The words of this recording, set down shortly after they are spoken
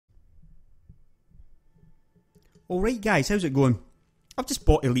Alright guys, how's it going? I've just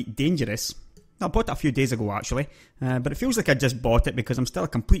bought Elite Dangerous. I bought it a few days ago actually, but it feels like I just bought it because I'm still a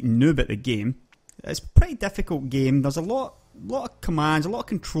complete noob at the game. It's a pretty difficult game. There's a lot of commands, a lot of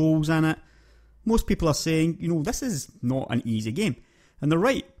controls in it. Most people are saying, you know, this is not an easy game. And they're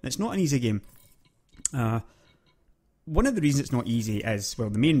right, it's not an easy game. One of the reasons it's not easy is, well,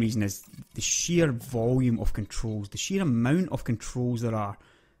 the main reason is the sheer volume of controls, the sheer amount of controls there are.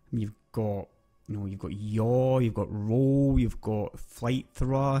 I mean, you've got yaw, you've got roll, you've got flight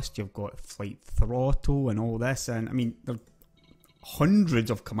thrust, you've got flight throttle and all this, and I mean, there are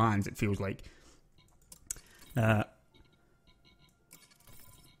hundreds of commands, it feels like. So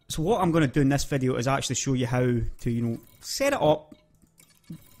what I'm going to do in this video is actually show you how to, you know, set it up.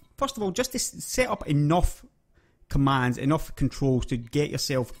 First of all, just to set up enough commands, enough controls to get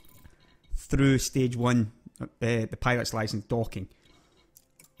yourself through stage 1, the pilot's license docking.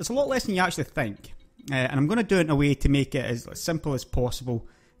 It's a lot less than you actually think, and I'm going to do it in a way to make it as simple as possible.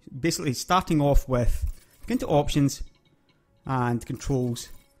 Basically, starting off with, go into options and controls.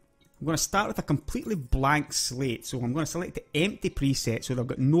 I'm going to start with a completely blank slate, so I'm going to select the empty preset so that I've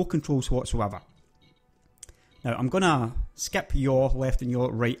got no controls whatsoever. Now I'm going to skip yaw left and yaw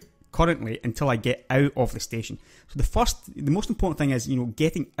right currently until I get out of the station. So the most important thing is, you know,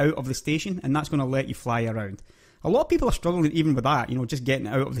 getting out of the station, and that's going to let you fly around. A lot of people are struggling even with that, you know, just getting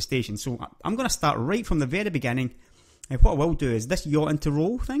out of the station. So I'm going to start right from the very beginning. And what I will do is this yaw into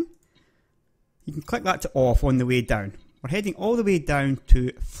roll thing. You can click that to off on the way down. We're heading all the way down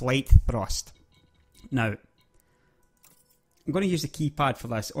to flight thrust. Now, I'm going to use the keypad for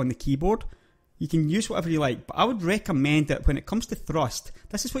this on the keyboard. You can use whatever you like, but I would recommend that when it comes to thrust,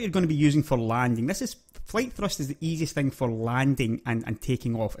 this is what you're going to be using for landing. Flight thrust is the easiest thing for landing and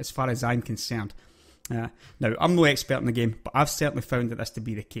taking off as far as I'm concerned. Now, I'm no expert in the game, but I've certainly found that this to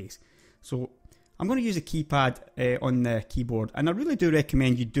be the case. So, I'm going to use a keypad on the keyboard, and I really do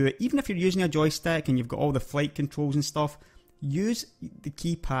recommend you do it. Even if you're using a joystick and you've got all the flight controls and stuff, use the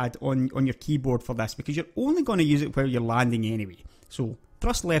keypad on your keyboard for this, because you're only going to use it where you're landing anyway. So,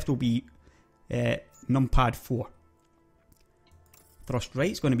 thrust left will be numpad 4. Thrust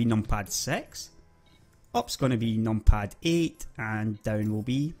right is going to be numpad 6. Up's going to be numpad 8, and down will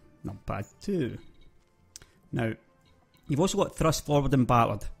be numpad 2. Now, you've also got thrust forward and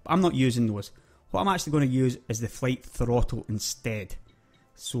backward. I'm not using those. What I'm actually going to use is the flight throttle instead.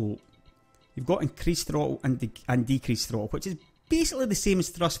 So, you've got increased throttle and decreased throttle, which is basically the same as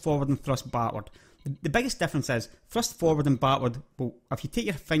thrust forward and thrust backward. The biggest difference is, thrust forward and backward, well, if you take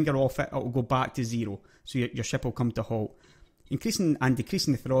your finger off it, it will go back to 0. So your ship will come to halt. Increasing and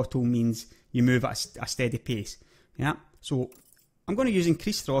decreasing the throttle means you move at a steady pace. Yeah. So, I'm going to use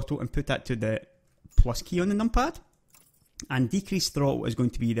increased throttle and put that to the plus key on the numpad, and decreased throttle is going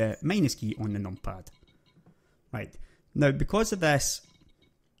to be the minus key on the numpad. Right, now because of this,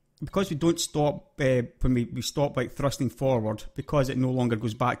 because we don't stop when we stop like thrusting forward, because it no longer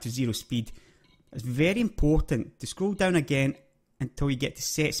goes back to 0 speed, it's very important to scroll down again until you get to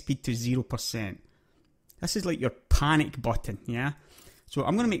set speed to 0%. This is like your panic button, yeah? So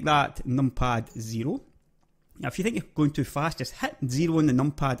I'm going to make that numpad 0. Now, if you think you're going too fast, just hit 0 on the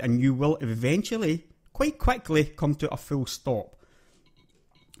numpad and you will eventually, quite quickly, come to a full stop.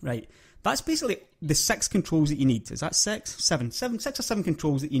 Right, that's basically the 6 controls that you need. Is that 6? 7. 6 or 7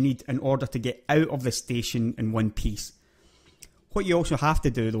 controls that you need in order to get out of the station in one piece. What you also have to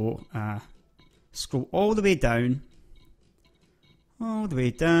do though, scroll all the way down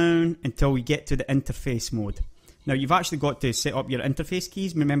until we get to the interface mode. Now, you've actually got to set up your interface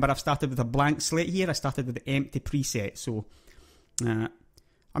keys. Remember, I've started with a blank slate here. I started with the empty preset. So, I'm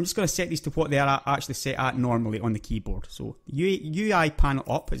just going to set these to what they are actually set at normally on the keyboard. So, UI panel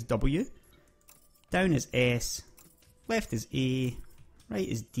up is W. Down is S. Left is A. Right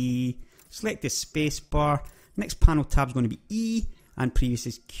is D. Select the space bar. Next panel tab is going to be E. And previous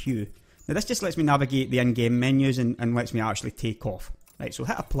is Q. Now, this just lets me navigate the in-game menus and lets me actually take off. Right, so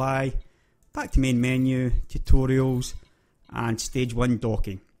hit apply. Back to main menu, tutorials, and stage 1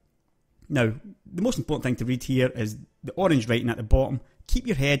 docking. Now, the most important thing to read here is the orange writing at the bottom. Keep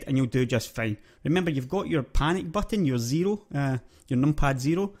your head and you'll do just fine. Remember, you've got your panic button, your 0, your numpad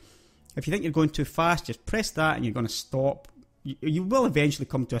 0. If you think you're going too fast, just press that and you're going to stop. You will eventually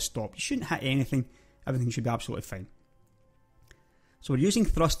come to a stop. You shouldn't hit anything. Everything should be absolutely fine. So we're using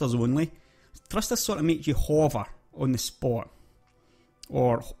thrusters only. Thrusters sort of make you hover on the spot,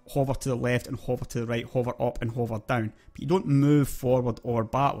 or hover to the left and hover to the right, hover up and hover down. But you don't move forward or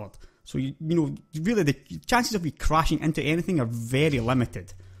backward. So, you know, really the chances of you crashing into anything are very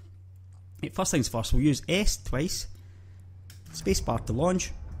limited. Right, first things first, we'll use S twice. Spacebar to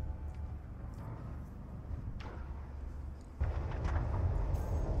launch.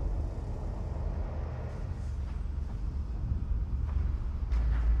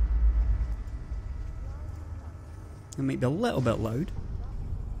 It might be a little bit loud.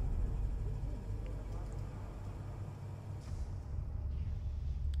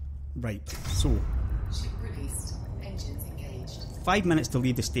 Right, so Ship released. Engines engaged. 5 minutes to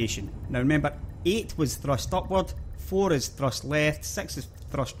leave the station. Now remember, 8 was thrust upward, 4 is thrust left, 6 is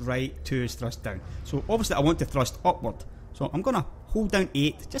thrust right, 2 is thrust down. So obviously I want to thrust upward. So I'm going to hold down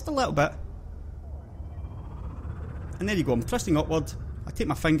 8 just a little bit. And there you go, I'm thrusting upward. I take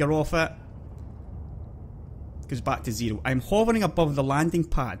my finger off it. It goes back to 0. I'm hovering above the landing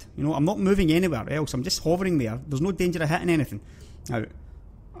pad. You know, I'm not moving anywhere else. I'm just hovering there. There's no danger of hitting anything. Now,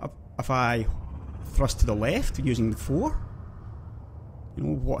 if I thrust to the left using the 4, you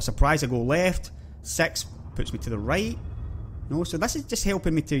know, what a surprise, I go left. 6 puts me to the right. You know, so this is just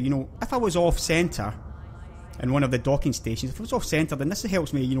helping me to, you know, if I was off centre in one of the docking stations, if I was off centre, then this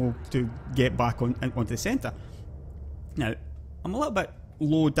helps me, you know, to get back onto the centre. Now, I'm a little bit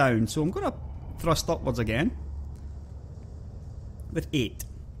low down, so I'm going to thrust upwards again with 8.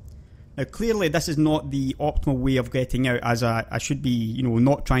 Now, clearly, this is not the optimal way of getting out, as I should be, you know,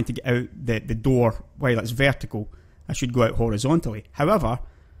 not trying to get out the door while it's vertical. I should go out horizontally. However,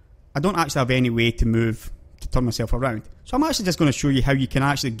 I don't actually have any way to move to turn myself around. So I'm actually just going to show you how you can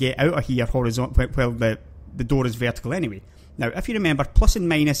actually get out of here horizontal while the door is vertical anyway. Now, if you remember, plus and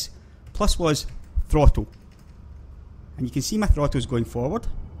minus, plus was throttle. And you can see my throttle is going forward.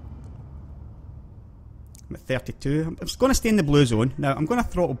 I'm at 32. I'm just going to stay in the blue zone. Now I'm going to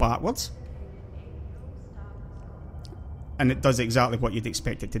throttle backwards. And it does exactly what you'd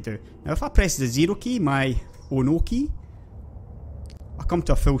expect it to do. Now if I press the 0 key, my no key, I come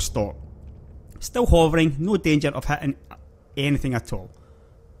to a full stop. Still hovering, no danger of hitting anything at all.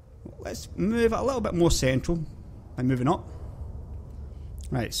 Let's move it a little bit more central by moving up.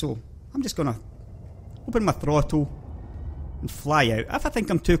 Right, so I'm just going to open my throttle and fly out. If I think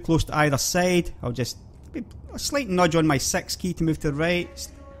I'm too close to either side, I'll just a slight nudge on my 6 key to move to the right,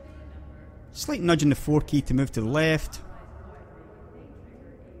 slight nudge on the 4 key to move to the left.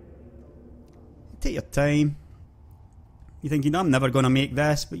 Take your time. You're thinking, I'm never going to make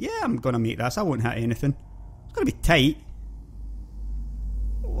this, but yeah, I'm going to make this. I won't hit anything. It's going to be tight.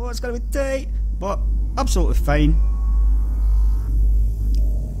 Oh, it's going to be tight, but absolutely fine.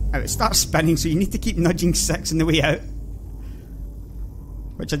 Now it starts spinning, so you need to keep nudging 6 on the way out,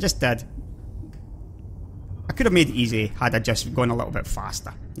 which I just did. I could have made it easy had I just gone a little bit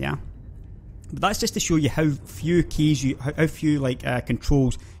faster, yeah. But that's just to show you how few keys, how few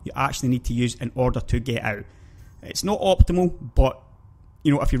controls you actually need to use in order to get out. It's not optimal, but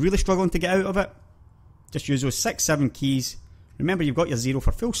you know, if you're really struggling to get out of it, just use those 6, 7 keys. Remember, you've got your 0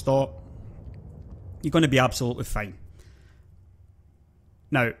 for full stop. You're going to be absolutely fine.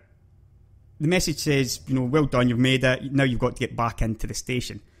 Now, the message says, you know, well done, you've made it. Now you've got to get back into the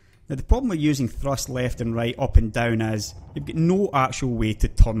station. Now the problem with using thrust left and right, up and down is you've got no actual way to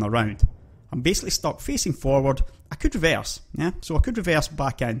turn around. I'm basically stuck facing forward. I could reverse, yeah? So I could reverse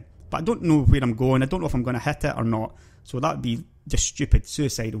back in, but I don't know where I'm going. I don't know if I'm going to hit it or not. So that would be just stupid,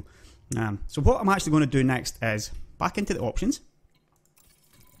 suicidal. So what I'm actually going to do next is back into the options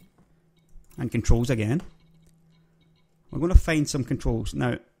and controls again. We're going to find some controls.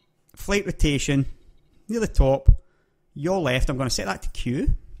 Now, flight rotation, near the top, your left, I'm going to set that to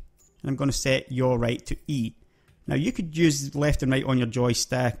Q. And I'm going to set your right to E. Now you could use left and right on your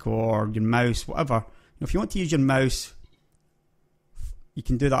joystick or your mouse, whatever. If you want to use your mouse, you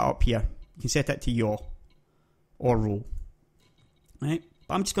can do that up here. You can set it to yaw or roll. Right?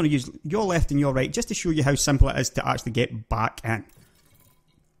 But I'm just going to use your left and your right just to show you how simple it is to actually get back in.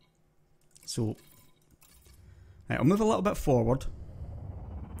 So, right, I'll move a little bit forward.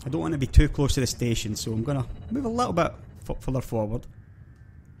 I don't want to be too close to the station, so I'm going to move a little bit further forward.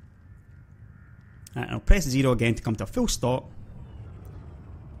 And I'll press 0 again to come to a full stop.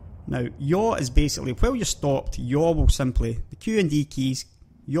 Now, yaw is basically, while you're stopped, yaw will simply, the Q and D keys,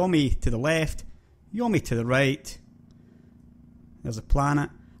 yaw me to the left, yaw me to the right. There's a planet.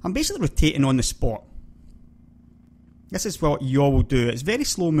 I'm basically rotating on the spot. This is what yaw will do. It's very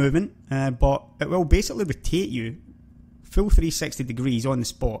slow movement, but it will basically rotate you full 360 degrees on the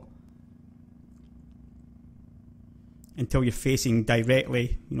spot until you're facing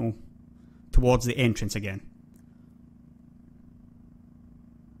directly, you know, towards the entrance again.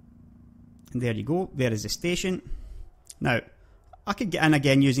 And there you go, there is the station. Now, I could get in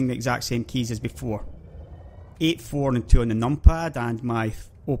again using the exact same keys as before. 8, 4 and 2 on the numpad and my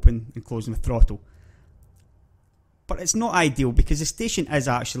open and closing the throttle. But it's not ideal because the station is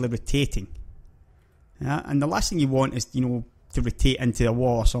actually rotating. Yeah? And the last thing you want is, you know, to rotate into a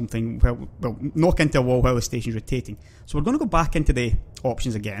wall or something, well, knock into a wall while the station's rotating. So we're going to go back into the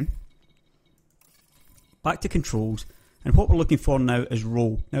options again. Back to controls, and what we're looking for now is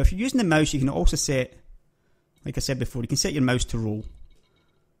roll. Now if you're using the mouse, you can also set, like I said before, you can set your mouse to roll.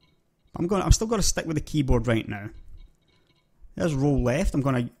 I'm still going to stick with the keyboard right now. There's roll left, I'm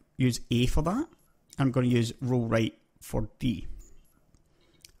going to use A for that. I'm going to use roll right for D.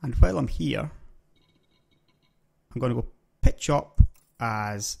 And while I'm here, I'm going to go pitch up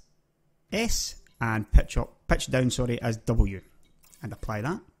as S and pitch down, as W, and apply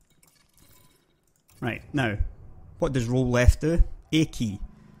that. Right, now, what does roll left do? A key.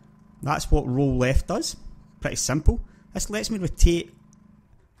 That's what roll left does. Pretty simple. This lets me rotate.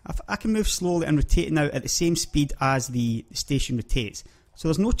 I can move slowly and rotate now at the same speed as the station rotates. So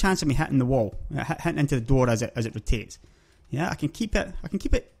there's no chance of me hitting the wall, hitting into the door as it rotates. Yeah, I can keep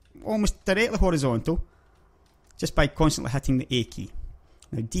it almost directly horizontal just by constantly hitting the A key.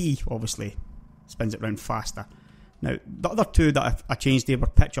 Now D obviously spins it round faster. Now the other two that I changed there were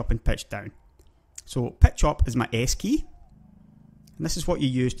pitch up and pitch down. So pitch up is my S key, and this is what you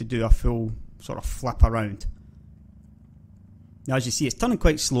use to do a full sort of flip around. Now as you see, it's turning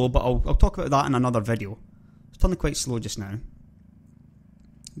quite slow, but I'll talk about that in another video. It's turning quite slow just now,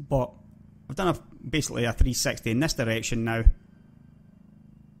 but I've done basically a 360 in this direction now,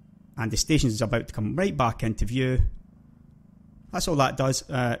 and the station is about to come right back into view. That's all that does.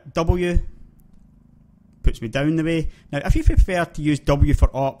 W puts me down the way. Now if you prefer to use W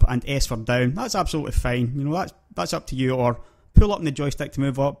for up and S for down, that's absolutely fine. You know, that's up to you. Or pull up in the joystick to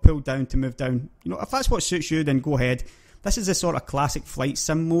move up, pull down to move down. You know, if that's what suits you, then go ahead. This is a sort of classic flight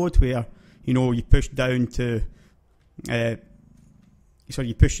sim mode where, you know, you push down to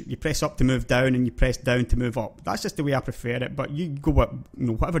you press up to move down, and you press down to move up. That's just the way I prefer it, but you go with, you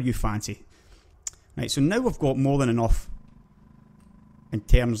know, whatever you fancy. Right, so now we've got more than enough in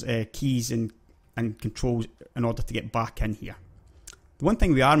terms of keys and controls in order to get back in here. The one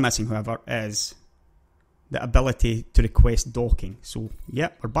thing we are missing, however, is the ability to request docking. So,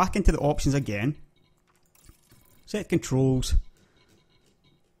 yep, we're back into the options again. Set controls.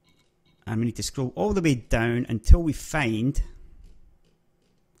 And we need to scroll all the way down until we find...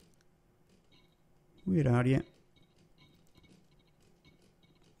 Where are you?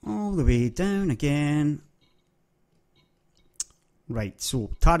 All the way down again. Right, so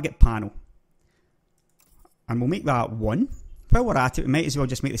target panel. And we'll make that 1. While we're at it, we might as well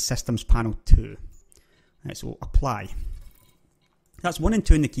just make the systems panel 2. Right, so apply. That's 1 and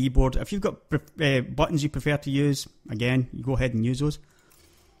 2 in the keyboard. If you've got buttons you prefer to use, again, you go ahead and use those.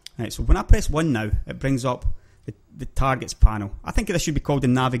 Right, so when I press 1 now, it brings up the targets panel. I think this should be called the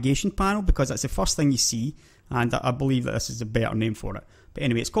navigation panel because that's the first thing you see, and I believe that this is a better name for it. But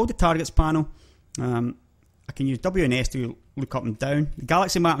anyway, it's called the targets panel. I can use W and S to look up and down. The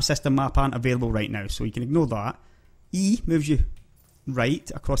Galaxy Map and System Map aren't available right now, so you can ignore that. E moves you right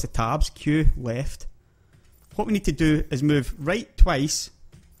across the tabs, Q left. What we need to do is move right twice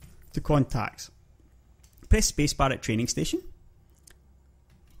to contacts. Press spacebar at training station.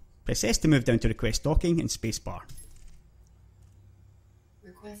 Press S to move down to request docking, and spacebar.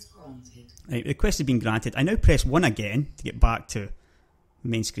 Request granted. Right, the request has been granted. I now press 1 again to get back to the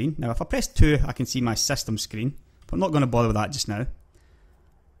main screen. Now if I press 2, I can see my system screen, but I'm not going to bother with that just now.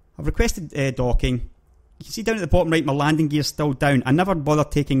 I've requested docking. You can see down at the bottom right, my landing gear is still down. I never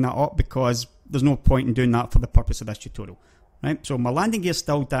bothered taking that up because there's no point in doing that for the purpose of this tutorial. Right, so my landing gear is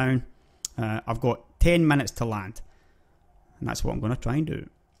still down. I've got 10 minutes to land, and that's what I'm going to try and do.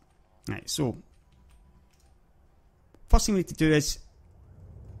 Right, so first thing we need to do is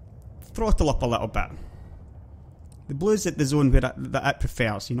throttle up a little bit. The blue is at the zone that it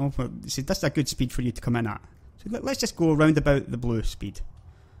prefers, you know. So that's a good speed for you to come in at. So let's just go round about the blue speed.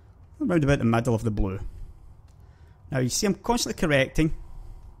 Round about the middle of the blue. Now you see I'm constantly correcting.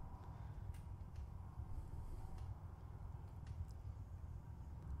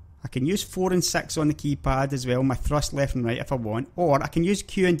 I can use 4 and 6 on the keypad as well, my thrust left and right if I want. Or I can use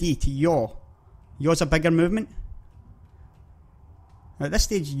Q and D to yaw. Yaw's a bigger movement. Now at this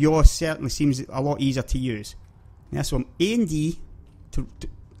stage, yaw certainly seems a lot easier to use. Yeah, so I'm A and D to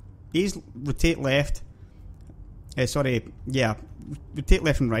A's rotate left. Rotate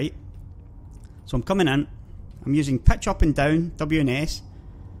left and right. So I'm coming in. I'm using pitch up and down, W and S.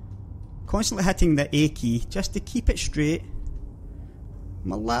 Constantly hitting the A key just to keep it straight.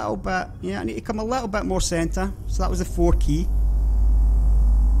 I'm a little bit, I need to come a little bit more centre. So that was the 4 key.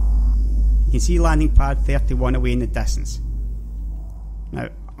 You can see landing pad 31 away in the distance. Now,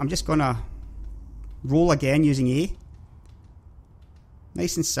 I'm just going to roll again using A.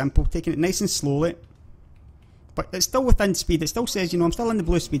 Nice and simple, taking it nice and slowly. But it's still within speed. It still says, I'm still in the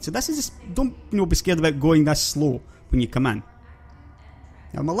blue speed. So this is don't be scared about going this slow when you come in.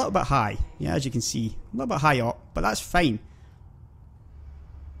 Now, I'm a little bit high, yeah, as you can see. A little bit high up, but that's fine.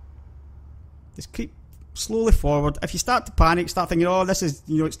 Just keep slowly forward. If you start to panic, start thinking, oh, this is,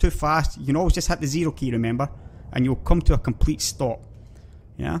 it's too fast, you can always just hit the 0 key, remember? And you'll come to a complete stop.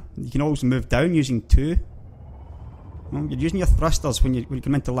 Yeah, you can always move down using 2. Well, you're using your thrusters when you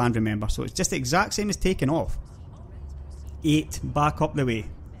come into land, remember? So it's just the exact same as taking off. 8, back up the way.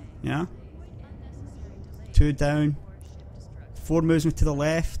 Yeah. 2 down. 4 moves me to the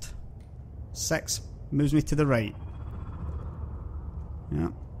left. 6 moves me to the right. Yeah.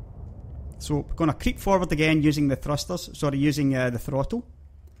 So we're going to creep forward again using the thrusters. Sorry, using the throttle.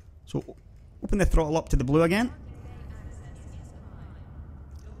 So open the throttle up to the blue again.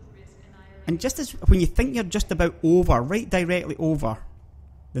 And just as when you think you're just about over, right directly over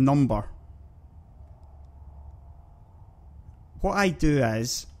the number, what I do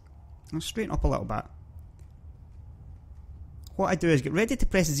is, I'll straighten up a little bit. What I do is get ready to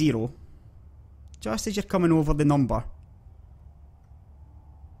press 0, just as you're coming over the number.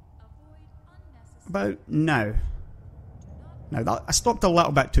 About now. Now, I stopped a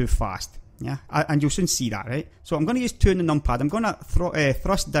little bit too fast, yeah, and you'll soon see that, right? So I'm going to use 2 on the numpad. I'm going to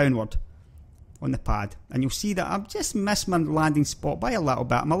thrust downward on the pad, and you'll see that I've just missed my landing spot by a little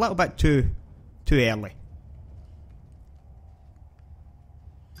bit. I'm a little bit too early.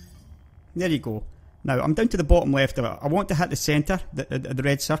 There you go. Now I'm down to the bottom left of it. I want to hit the centre, the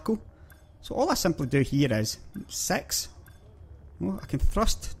red circle. So all I simply do here is 6. Well, I can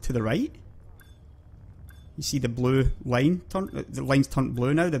thrust to the right. You see the blue line, the line's turned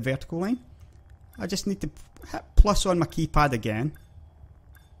blue now, the vertical line. I just need to hit plus on my keypad again.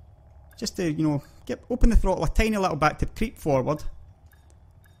 Just to, open the throttle a tiny little bit to creep forward.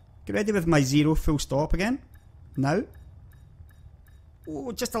 Get ready with my 0, full stop again. Now.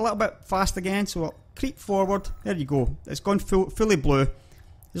 Oh, just a little bit fast again, so I'll creep forward. There you go. It's gone fully blue.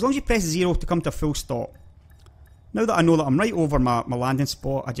 As long as you press 0 to come to a full stop. Now that I know that I'm right over my landing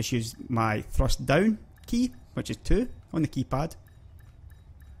spot, I just use my thrust down key, which is 2 on the keypad.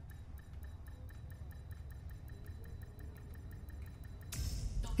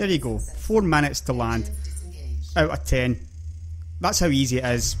 There you go, 4 minutes to land out of 10. That's how easy it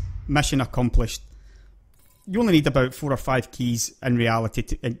is. Mission accomplished. You only need about 4 or 5 keys in reality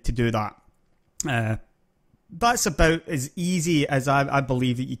to do that. That's about as easy as I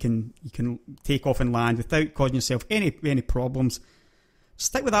believe that you can take off and land without causing yourself any problems.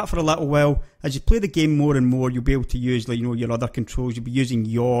 Stick with that for a little while. As you play the game more and more, you'll be able to use your other controls. You'll be using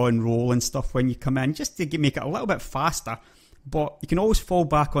yaw and roll and stuff when you come in, just to make it a little bit faster. But you can always fall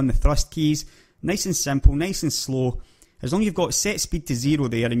back on the thrust keys. Nice and simple, nice and slow. As long as you've got set speed to 0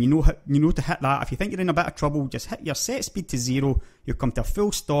 there, and you know to hit that. If you think you're in a bit of trouble, just hit your set speed to 0. You'll come to a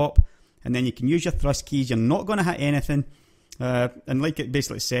full stop, and then you can use your thrust keys. You're not going to hit anything. And like it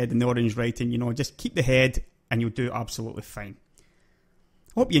basically said in the orange writing, just keep the head, and you'll do absolutely fine.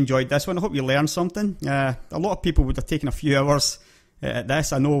 I hope you enjoyed this one. I hope you learned something. A lot of people would have taken a few hours at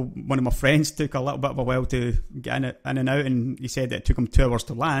this. I know one of my friends took a little bit of a while to get in and out, and he said that it took him 2 hours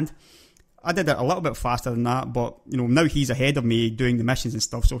to land. I did it a little bit faster than that, but now he's ahead of me doing the missions and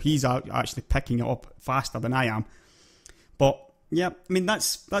stuff, so he's actually picking it up faster than I am. But yeah, I mean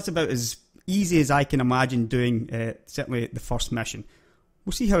that's about as easy as I can imagine doing certainly the first mission.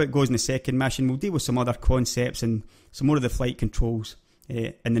 We'll see how it goes in the second mission. We'll deal with some other concepts and some more of the flight controls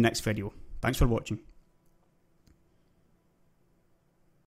in the next video. Thanks for watching.